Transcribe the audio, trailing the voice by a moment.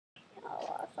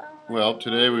Well,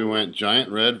 today we went giant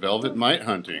red velvet mite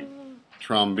hunting.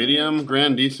 Trombidium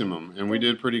grandissimum, and we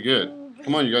did pretty good.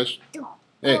 Come on, you guys.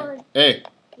 Hey,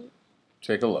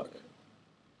 take a look.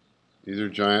 These are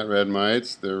giant red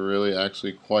mites. They're really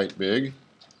actually quite big.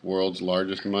 World's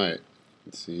largest mite.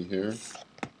 Let's see here.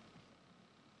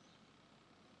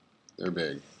 They're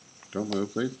big. Don't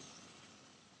move, please.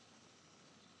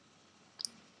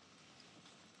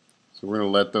 So we're going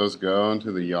to let those go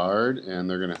into the yard, and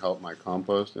they're going to help my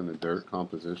compost and the dirt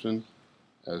composition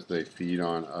as they feed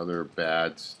on other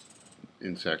bad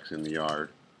insects in the yard.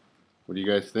 What do you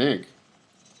guys think?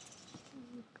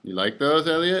 You like those,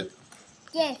 Elliot?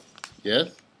 Yes.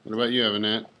 Yes? What about you,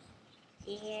 Evanette?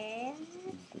 Yes.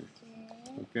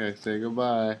 Okay, say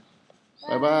goodbye.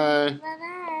 Bye. Bye-bye.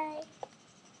 Bye-bye.